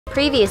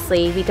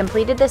Previously, we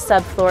completed the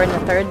subfloor in the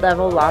 3rd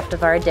level loft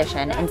of our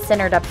addition and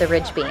centered up the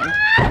ridge beam.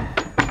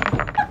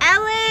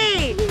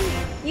 Ellie!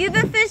 You've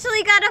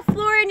officially got a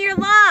floor in your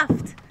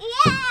loft!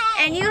 Yay!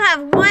 And you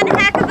have one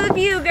heck of a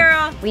view,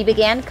 girl! We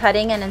began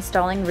cutting and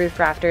installing roof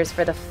rafters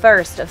for the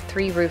first of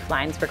 3 roof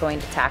lines we're going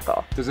to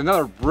tackle. There's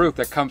another roof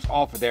that comes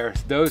off of there.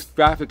 Those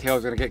rafter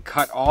tails are going to get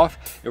cut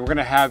off, and we're going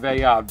to have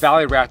a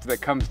valley rafter that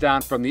comes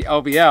down from the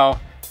LVL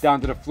down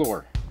to the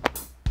floor.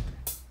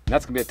 And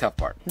that's going to be a tough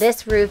part.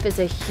 This roof is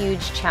a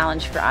huge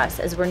challenge for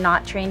us as we're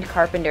not trained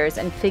carpenters,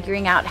 and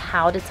figuring out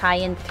how to tie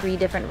in 3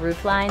 different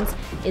roof lines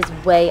is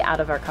way out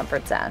of our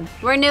comfort zone.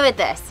 We're new at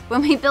this.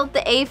 When we built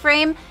the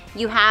A-frame,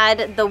 you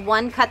had the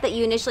one cut that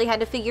you initially had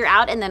to figure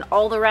out, and then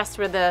all the rest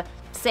were the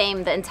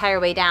same the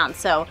entire way down.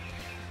 So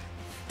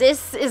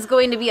this is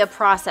going to be a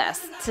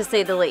process, to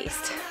say the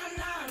least.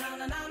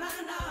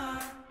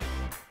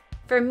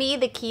 For me,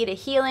 the key to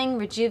healing,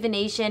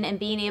 rejuvenation, and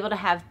being able to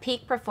have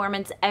peak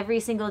performance every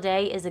single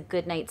day is a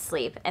good night's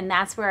sleep, and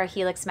that's where our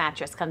Helix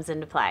mattress comes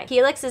into play.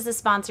 Helix is the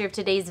sponsor of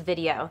today's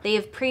video. They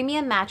have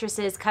premium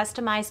mattresses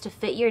customized to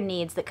fit your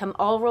needs that come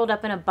all rolled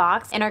up in a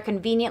box and are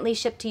conveniently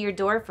shipped to your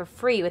door for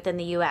free within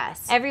the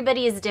US.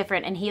 Everybody is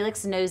different, and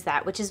Helix knows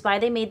that, which is why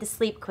they made the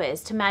sleep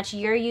quiz to match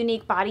your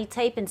unique body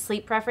type and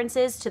sleep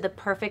preferences to the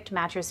perfect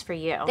mattress for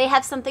you. They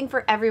have something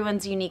for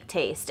everyone's unique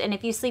taste, and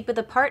if you sleep with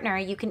a partner,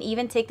 you can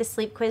even take the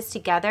sleep quiz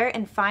together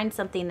and find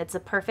something that's a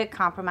perfect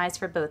compromise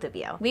for both of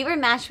you. We were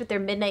matched with their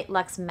Midnight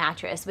Luxe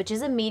mattress, which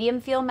is a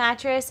medium feel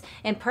mattress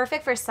and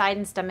perfect for side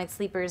and stomach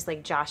sleepers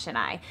like Josh and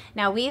I.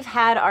 Now, we've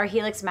had our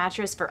Helix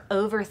mattress for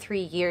over 3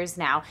 years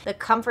now. The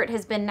comfort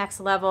has been next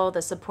level,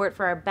 the support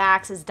for our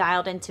backs is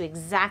dialed into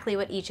exactly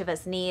what each of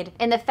us need,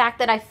 and the fact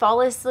that I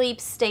fall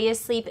asleep, stay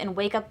asleep, and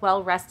wake up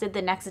well rested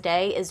the next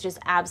day is just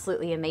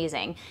absolutely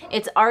amazing.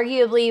 It's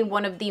arguably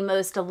one of the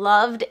most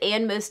loved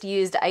and most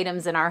used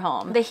items in our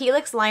home. The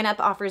Helix lineup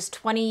offers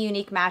 20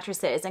 unique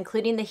mattresses,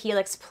 including the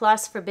Helix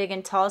Plus for big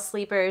and tall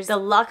sleepers, the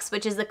Luxe,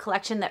 which is the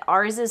collection that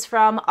ours is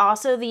from,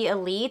 also the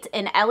Elite,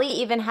 and Ellie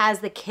even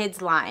has the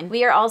kids line.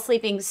 We are all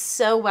sleeping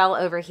so well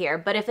over here,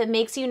 but if it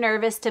makes you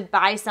nervous to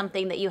buy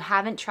something that you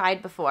haven't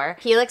tried before,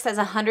 Helix has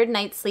a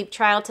 100-night sleep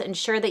trial to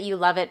ensure that you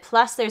love it,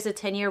 plus there's a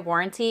 10-year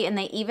warranty, and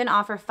they even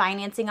offer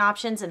financing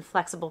options and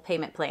flexible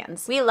payment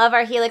plans. We love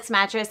our Helix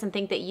mattress and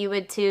think that you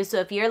would too,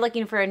 so if you're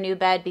looking for a new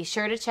bed, be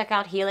sure to check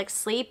out Helix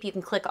Sleep. You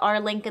can click our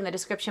link in the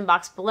description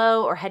box below,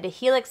 or head to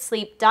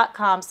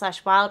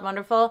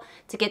helixsleep.com/wildwonderful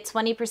to get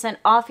 20%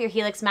 off your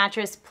Helix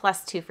mattress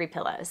plus 2 free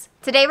pillows.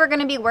 Today we're going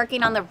to be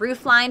working on the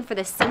roof line for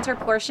the center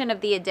portion of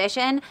the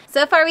addition.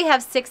 So far we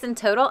have 6 in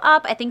total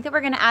up. I think that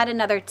we're going to add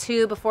another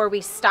 2 before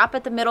we stop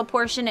at the middle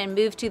portion and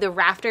move to the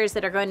rafters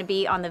that are going to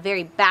be on the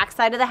very back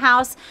side of the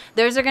house.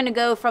 Those are going to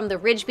go from the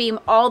ridge beam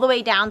all the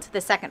way down to the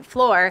 2nd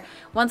floor.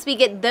 Once we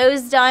get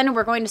those done,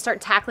 we're going to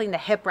start tackling the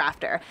hip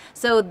rafter.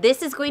 So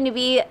this is going to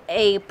be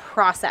a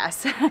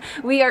process.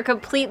 We are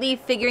completely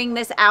figuring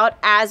this out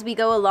as we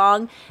go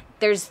along.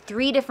 There's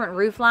 3 different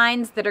roof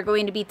lines that are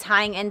going to be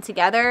tying in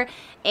together,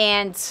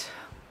 and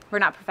we're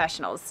not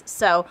professionals.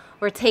 So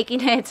we're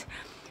taking it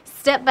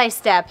step by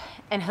step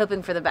and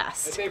hoping for the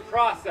best. It's a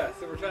process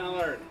that we're trying to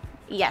learn.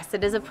 Yes,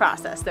 it is a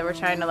process that we're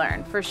trying to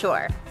learn, for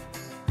sure.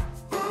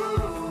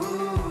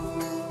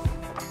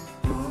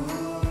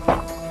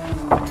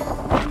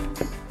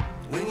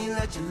 When you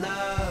let your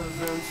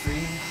love run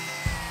free,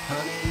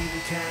 honey, you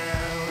can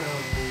count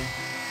on me.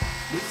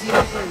 With you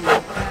in the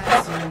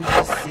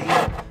passenger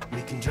seat,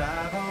 we can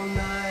drive all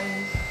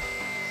night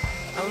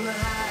on the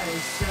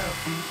highest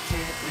shelf you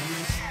can't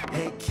reach.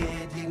 Hey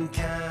kid, you can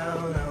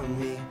count on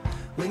me.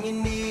 When you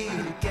need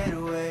a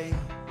getaway,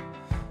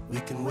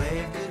 we can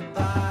wave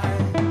goodbye.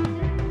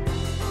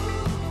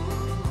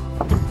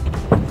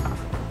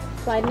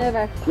 Sliding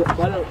over.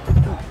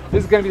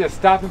 This is going to be the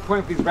stopping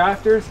point for these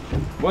rafters.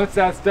 Once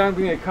that's done,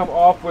 we're going to come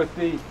off with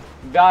the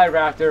valley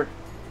rafter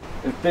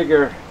and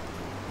figure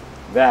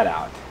that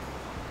out.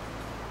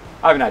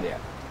 I have an idea.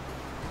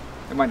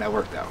 It might not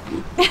work though.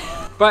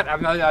 But I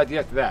have another idea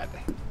after that.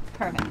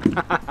 Perfect. You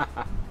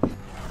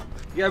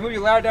gotta move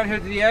your ladder down here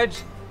to the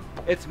edge.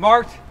 It's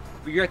marked,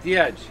 but you're at the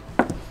edge.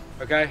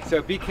 Okay,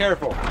 so be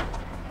careful.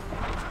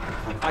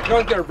 I can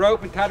always get a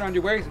rope and tie it around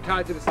your waist and tie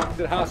it to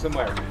the house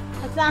somewhere.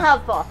 That's not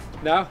helpful.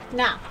 No?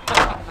 No.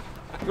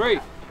 3,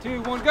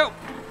 2, 1, go.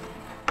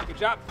 Good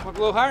job. Walk a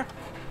little higher.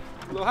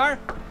 A little higher.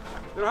 A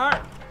little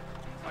higher.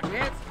 Watch your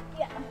hands.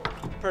 Yeah.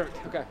 Perfect.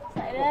 Okay.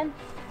 Slide in.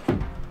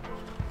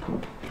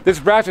 This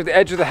rafter at the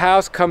edge of the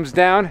house comes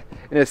down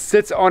and it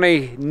sits on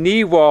a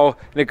knee wall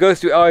and it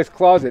goes through Ellie's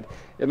closet.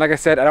 And like I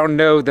said, I don't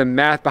know the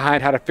math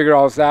behind how to figure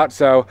all this out,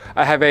 so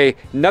I have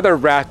another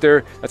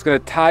rafter that's going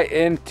to tie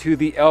into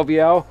the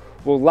LVL.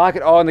 We'll lock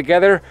it all in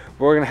together.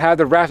 We're going to have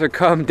the rafter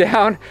come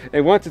down,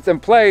 and once it's in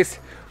place,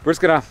 we're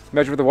just going to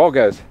measure where the wall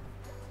goes.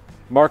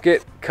 Mark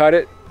it, cut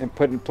it, and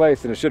put it in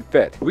place, and it should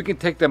fit. We can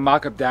take the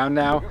mock-up down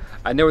now.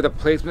 I know where the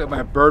placement of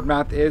my bird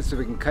mouth is, so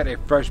we can cut a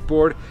fresh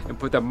board and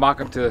put the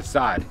mock-up to the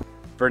side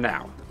for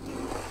now.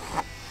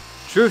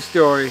 True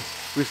story,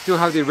 we still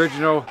have the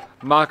original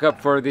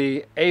mock-up for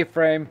the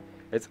A-frame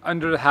It's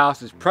under the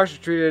house, it's pressure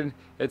treated,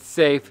 it's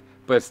safe,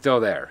 but it's still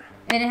there.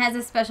 And it has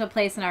a special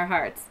place in our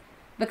hearts.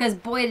 Because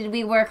boy, did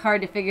we work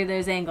hard to figure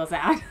those angles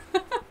out.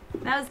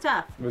 That was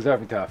tough. It was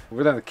definitely tough.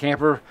 We're on the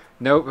camper,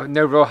 no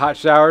real hot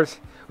showers.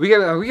 We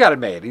got it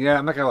made, you know,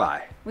 I'm not gonna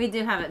lie. We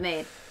do have it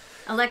made.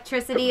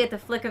 Electricity at the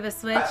flick of a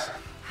switch.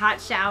 Hot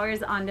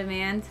showers on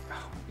demand.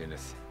 Oh my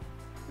goodness.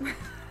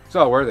 It's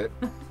all worth it.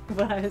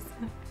 Was.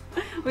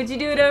 Would you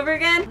do it over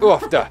again?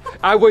 Oof, duh.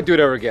 I would do it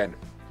over again.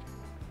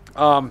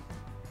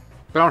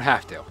 But I don't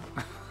have to.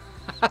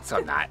 So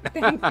I'm not.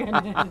 Thank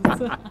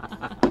goodness.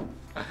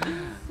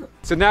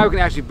 So now we can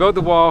actually build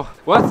the wall.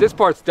 Once this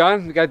part's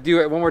done, we got to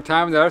do it one more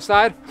time on the other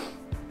side.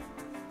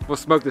 We'll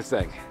smoke this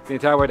thing the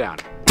entire way down.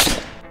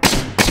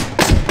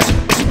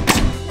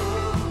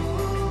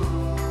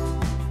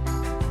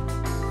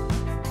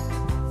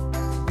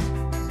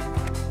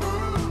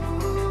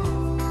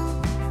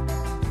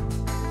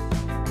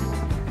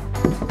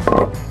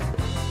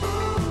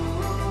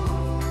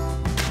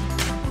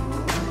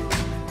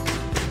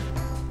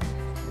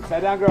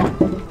 Side down, girl.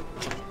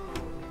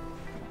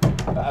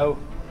 Uh-oh.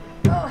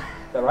 Oh.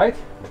 Is that right?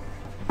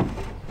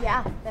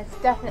 Yeah, that's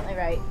definitely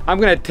right. I'm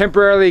gonna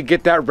temporarily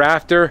get that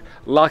rafter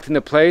locked into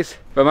place,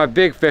 but my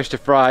big fish to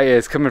fry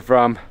is coming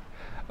from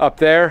up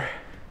there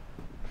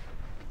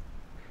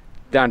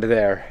down to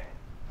there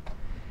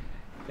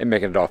and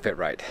making it all fit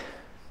right.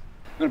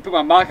 I'm gonna put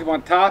my mock-up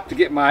on top to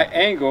get my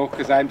angle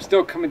because I'm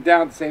still coming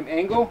down the same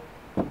angle,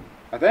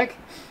 I think.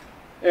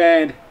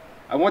 And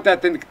I want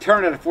that thing to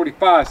turn at a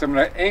 45, so I'm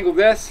gonna angle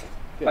this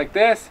like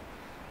this,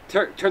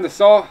 turn the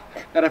saw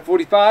at a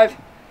 45,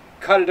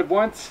 cut it at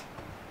once,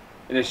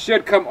 and it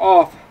should come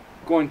off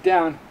going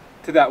down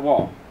to that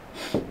wall.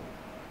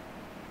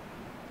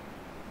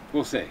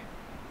 We'll see.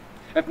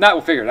 If not,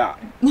 we'll figure it out.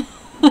 This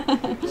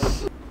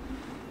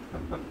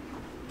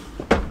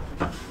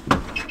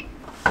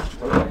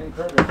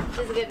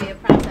is going to be a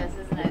process,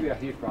 isn't it? It'll be a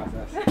huge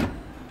process.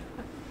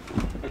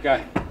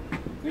 Okay,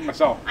 need my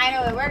saw. I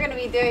know what we're going to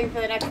be doing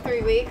for the next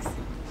 3 weeks.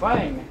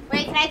 Playing.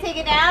 Wait, can I take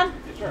it down?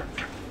 Yeah, sure.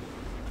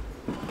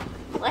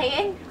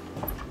 Playing?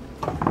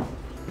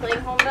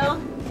 Playing home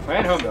build?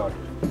 Playing home build.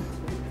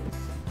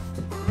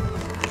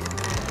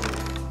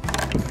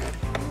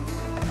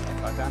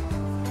 Cut down.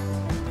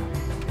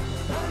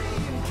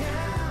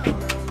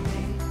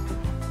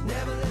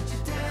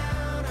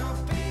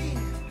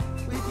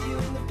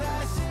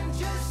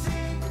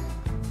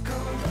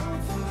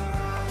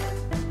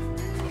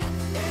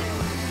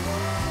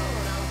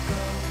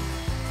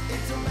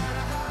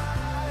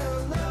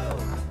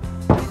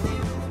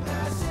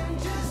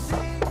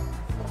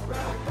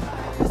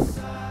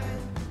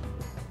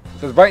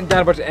 So I was writing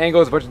down a bunch of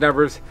angles, a bunch of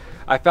numbers.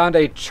 I found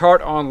a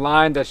chart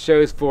online that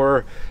shows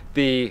for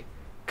the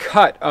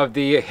cut of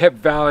the hip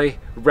valley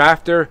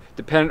rafter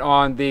depending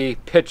on the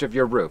pitch of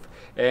your roof.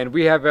 And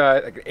we have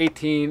like an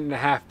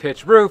 18.5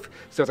 pitch roof,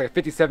 so it's like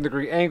a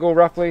 57-degree angle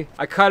roughly.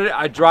 I cut it,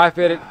 I dry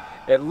fit it.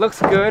 It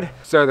looks good,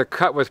 so the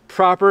cut was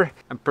proper.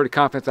 I'm pretty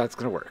confident that's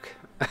gonna work.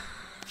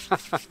 I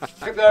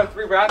got the other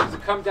 3 rafters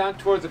that come down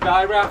towards the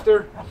valley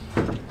rafter.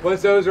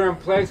 Once those are in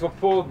place, we'll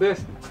pull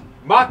this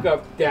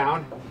mock-up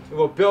down and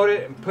we'll build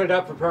it and put it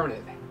up for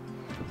permanent.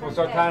 We'll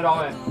start tying it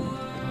all in.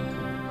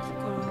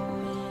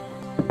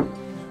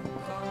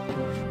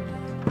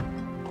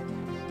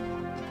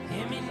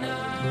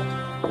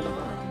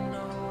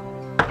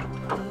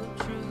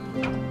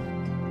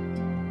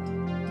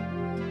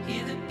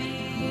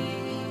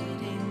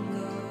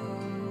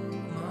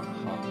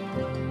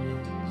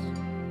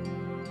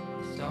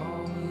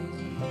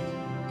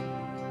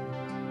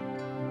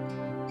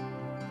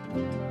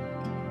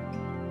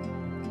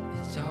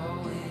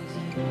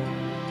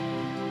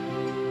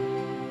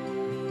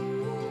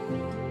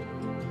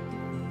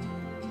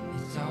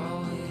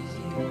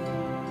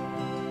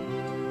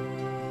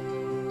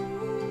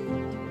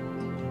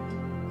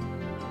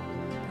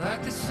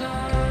 Like the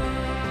sun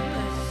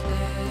that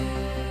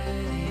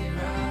steady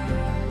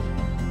rise,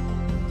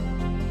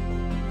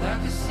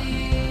 like a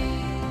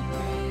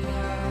secret I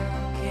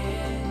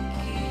can't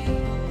keep.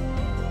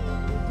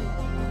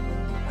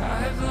 I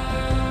have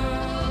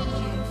loved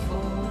you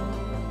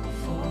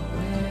forever,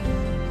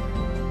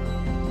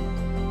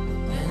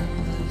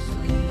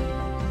 endlessly.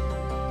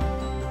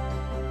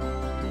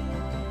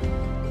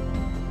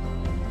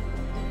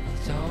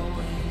 It's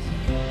always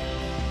you.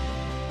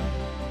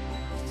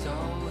 It's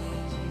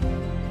always you.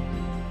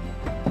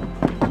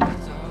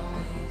 It's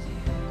always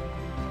you.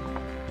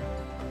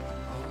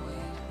 Always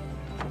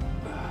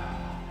been.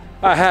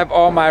 I have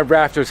all my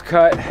rafters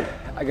cut.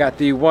 I got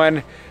the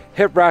one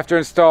hip rafter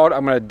installed.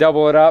 I'm gonna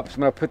double it up, so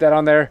I'm gonna put that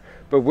on there.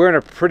 But we're in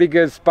a pretty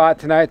good spot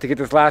tonight to get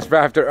this last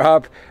rafter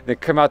up, and then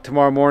come out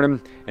tomorrow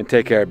morning and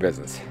take care of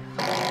business.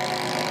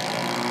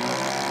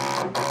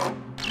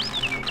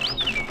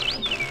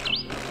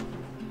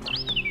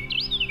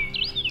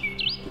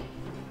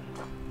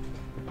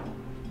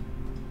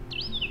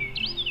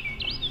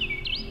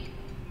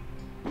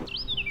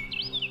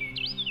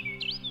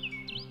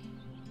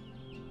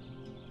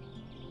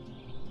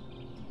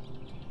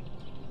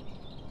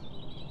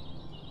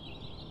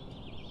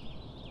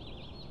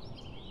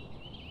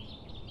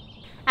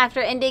 After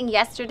ending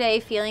yesterday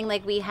feeling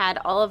like we had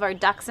all of our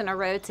ducks in a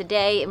row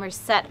today and we're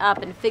set up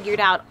and figured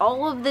out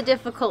all of the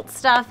difficult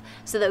stuff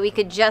so that we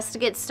could just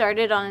get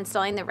started on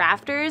installing the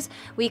rafters,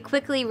 we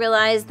quickly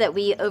realized that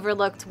we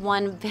overlooked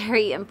one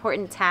very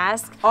important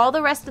task. All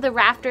the rest of the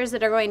rafters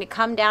that are going to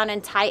come down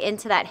and tie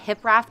into that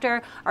hip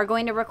rafter are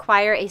going to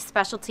require a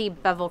specialty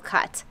bevel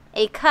cut.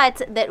 A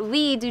cut that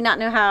we do not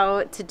know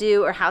how to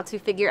do or how to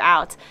figure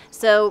out.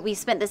 So we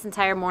spent this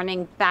entire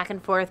morning back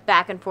and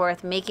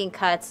forth, making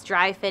cuts,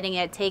 dry fitting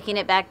it, taking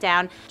it back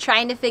down,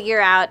 trying to figure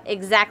out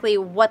exactly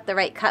what the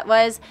right cut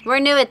was. We're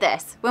new at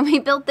this. When we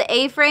built the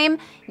A-frame,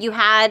 you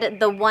had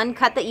the one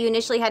cut that you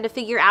initially had to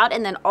figure out,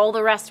 and then all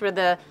the rest were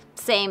the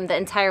same the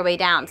entire way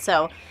down.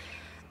 So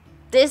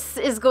this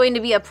is going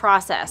to be a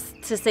process,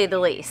 to say the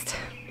least.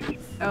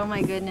 Oh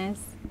my goodness.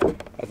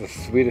 That's the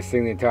sweetest thing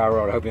in the entire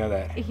world. I hope you know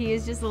that. He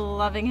is just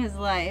loving his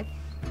life.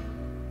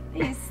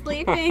 He's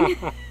sleeping.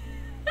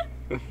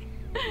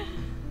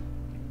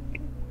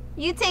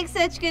 You take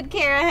such good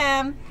care of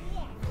him.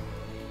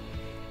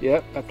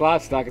 Yep, that's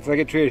livestock. It's like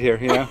a treated here,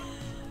 you know?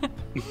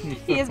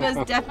 He is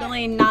most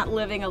definitely not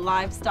living a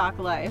livestock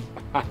life.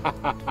 So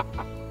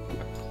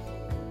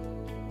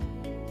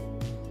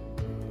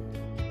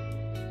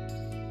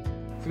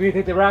we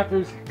take the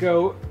rafters,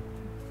 go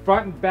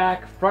front and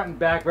back.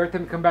 Every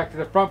time we come back to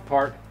the front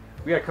part,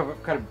 we gotta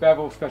cut a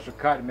bevel special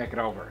cut and make it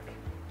all work.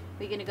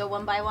 We gonna go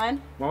one by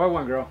one? One by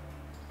one, girl.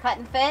 Cut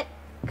and fit?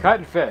 Cut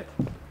and fit.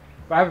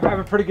 But I have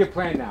a pretty good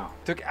plan now.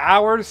 Took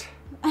hours,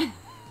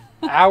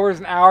 hours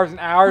and hours and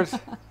hours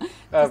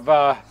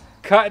of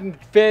cutting,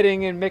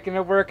 fitting, and making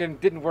it work, and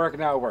it didn't work, and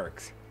now it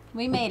works.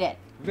 We made it.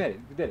 We did it.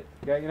 We did it.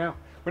 Okay, you know,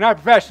 we're not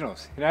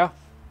professionals. You know.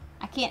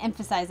 I can't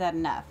emphasize that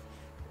enough.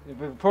 If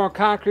we're pouring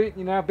concrete,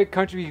 you know, big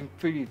country,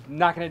 we'd be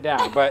knocking it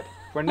down, but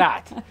we're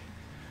not.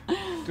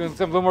 Doing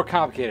something a little more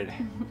complicated.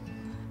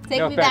 Take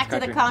No me offense, back to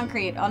the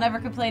country. concrete. I'll never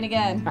complain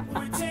again.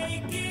 We're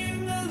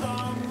taking the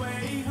long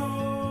way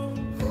home.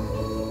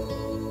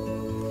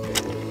 We're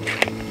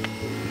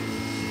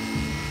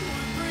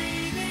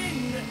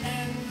breathing the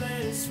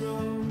endless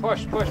road.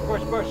 Push, push,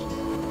 push, push.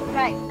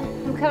 Right,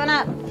 I'm coming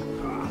up.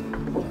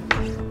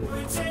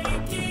 We're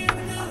taking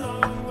the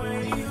long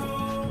way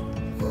home.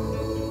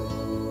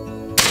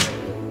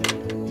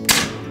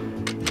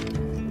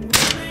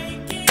 We'll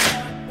make it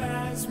up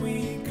as we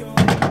go.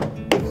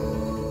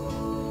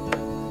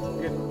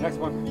 Good. Next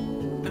one.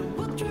 And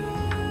we'll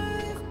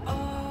drive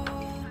all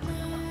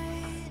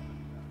night.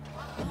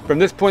 From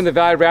this point in the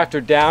valley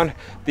rafter down,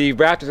 the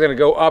rafters are going to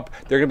go up.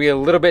 They're going to be a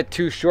little bit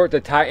too short to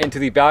tie into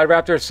the valley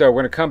rafter, so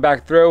we're going to come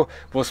back through.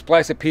 We'll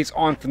splice a piece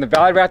on from the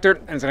valley rafter,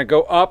 and it's going to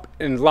go up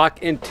and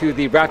lock into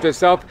the rafter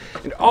itself,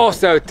 and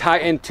also tie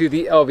into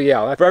the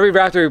LVL. For every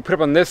rafter we put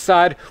up on this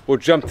side, we'll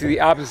jump to the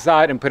opposite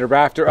side and put a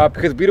rafter up,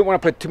 because we don't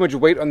want to put too much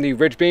weight on the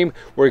ridge beam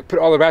where we put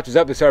all the rafters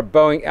up and start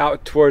bowing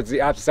out towards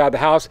the opposite side of the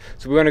house.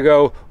 So we're going to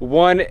go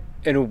one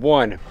and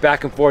one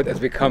back and forth as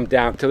we come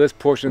down till this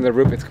portion of the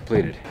roof is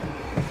completed.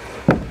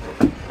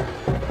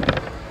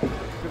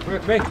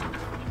 With me.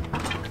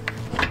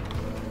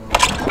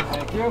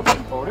 Thank you.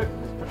 Hold it.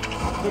 Just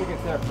put it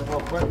against there for real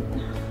quick.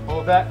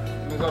 Hold that.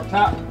 Move up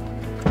top.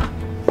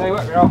 Tell you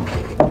what, girl.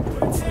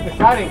 The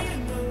siding.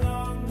 The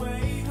long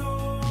way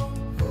home.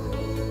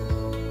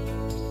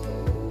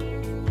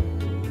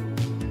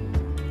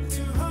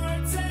 Two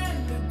hearts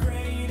and the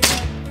great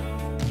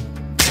unknown.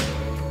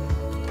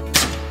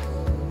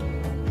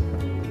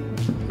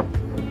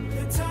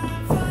 The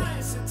time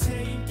flies, so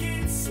take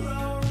it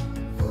slow.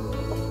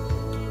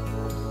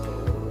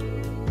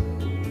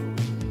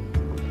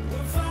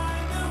 We'll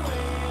find a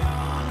way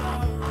on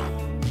our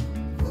own.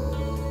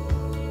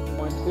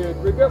 1, 2,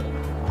 3, go.